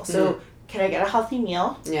survival. So can I get a healthy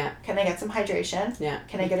meal? Yeah. Can I get some hydration? Yeah.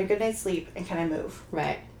 Can I get a good night's sleep? And can I move?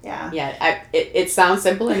 Right. Yeah. Yeah. It sounds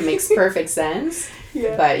simple and it makes perfect sense.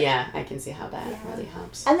 Yeah. But yeah, I can see how that really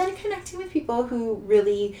helps. And then connecting with people who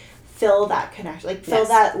really fill that connection, like fill Yes.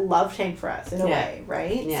 that love tank for us in a way,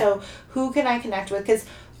 right? Yeah. So who can I connect with? Because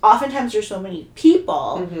oftentimes there's so many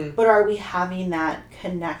people, but are we having that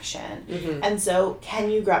connection? Mm-hmm. And so can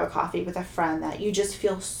you grab a coffee with a friend that you just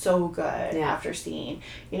feel so good after seeing?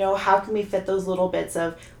 You know, how can we fit those little bits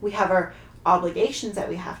of, we have our obligations that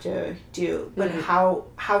we have to do, but how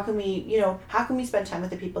can we spend time with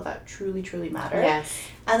the people that truly matter? Yes.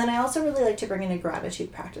 And then I also really like to bring in a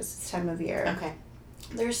gratitude practice this time of year. Okay.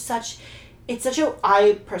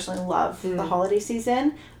 I personally love the holiday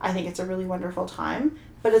season. I think it's a really wonderful time,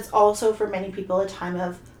 but it's also for many people a time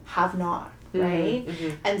of have not, right?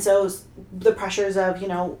 Mm-hmm. And so the pressures of,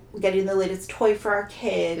 getting the latest toy for our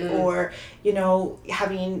kid or,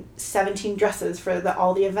 having 17 dresses for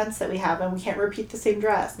all the events that we have and we can't repeat the same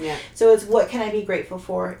dress. Yeah. So it's what can I be grateful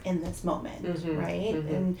for in this moment, right?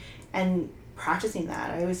 Mm-hmm. And practicing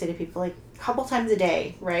that. I always say to people, like, a couple times a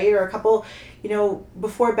day, right? Or a couple,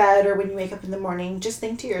 before bed or when you wake up in the morning, just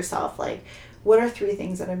think to yourself, like, what are 3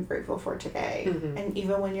 things that I'm grateful for today? Mm-hmm. And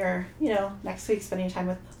even when you're, next week spending time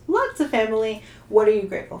with lots of family, what are you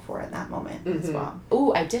grateful for in that moment as well?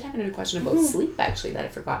 Oh, I did have another question about sleep, actually, that I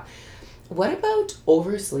forgot. What about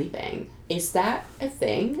oversleeping? Is that a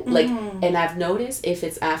thing? Like, and I've noticed if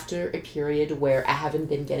it's after a period where I haven't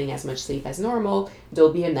been getting as much sleep as normal,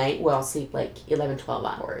 there'll be a night where I'll sleep like 11, 12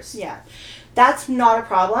 hours. Yeah. That's not a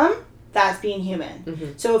problem. That's being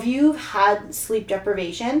human. So if you've had sleep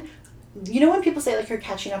deprivation, when people say, like, you're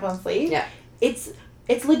catching up on sleep? Yeah. It's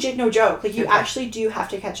legit, no joke. Like, you actually do have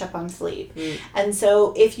to catch up on sleep. And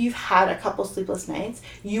so if you've had a couple sleepless nights,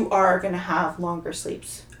 you are going to have longer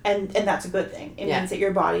sleeps. And that's a good thing. It means that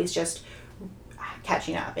your body's just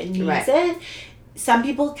catching up. It needs it. Some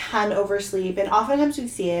people can oversleep, and oftentimes we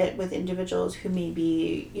see it with individuals who may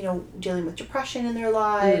be, dealing with depression in their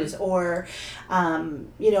lives or,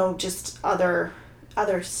 just other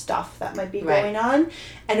stuff that might be going on.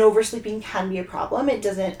 And oversleeping can be a problem. It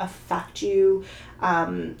doesn't affect you.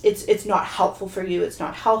 It's not helpful for you. It's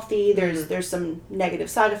not healthy. There's some negative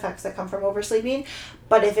side effects that come from oversleeping.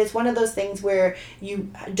 But if it's one of those things where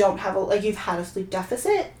you don't have you've had a sleep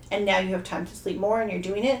deficit and now you have time to sleep more and you're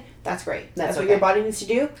doing it, that's great. That's what your body needs to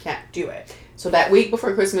do. Yeah. Do it. So that week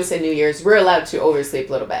before Christmas and New Year's, we're allowed to oversleep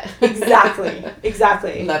a little bit.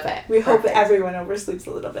 Exactly. Love it. We hope everyone oversleeps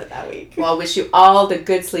a little bit that week. Well, I wish you all the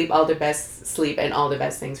good sleep, all the best sleep, and all the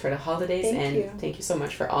best things for the holidays. Thank you so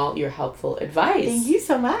much for all your helpful advice. Thank you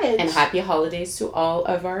so much. And happy holidays to all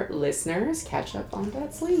of our listeners. Catch up on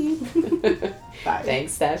that sleep. Bye.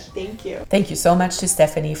 Thanks, Steph. Thank you. Thank you so much to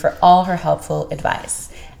Stephanie for all her helpful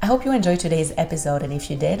advice. I hope you enjoyed today's episode, and if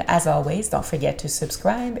you did, as always, don't forget to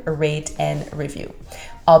subscribe, rate, and review.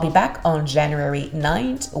 I'll be back on January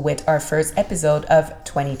 9th with our first episode of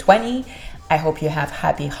 2020. I hope you have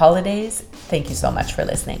happy holidays. Thank you so much for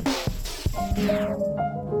listening.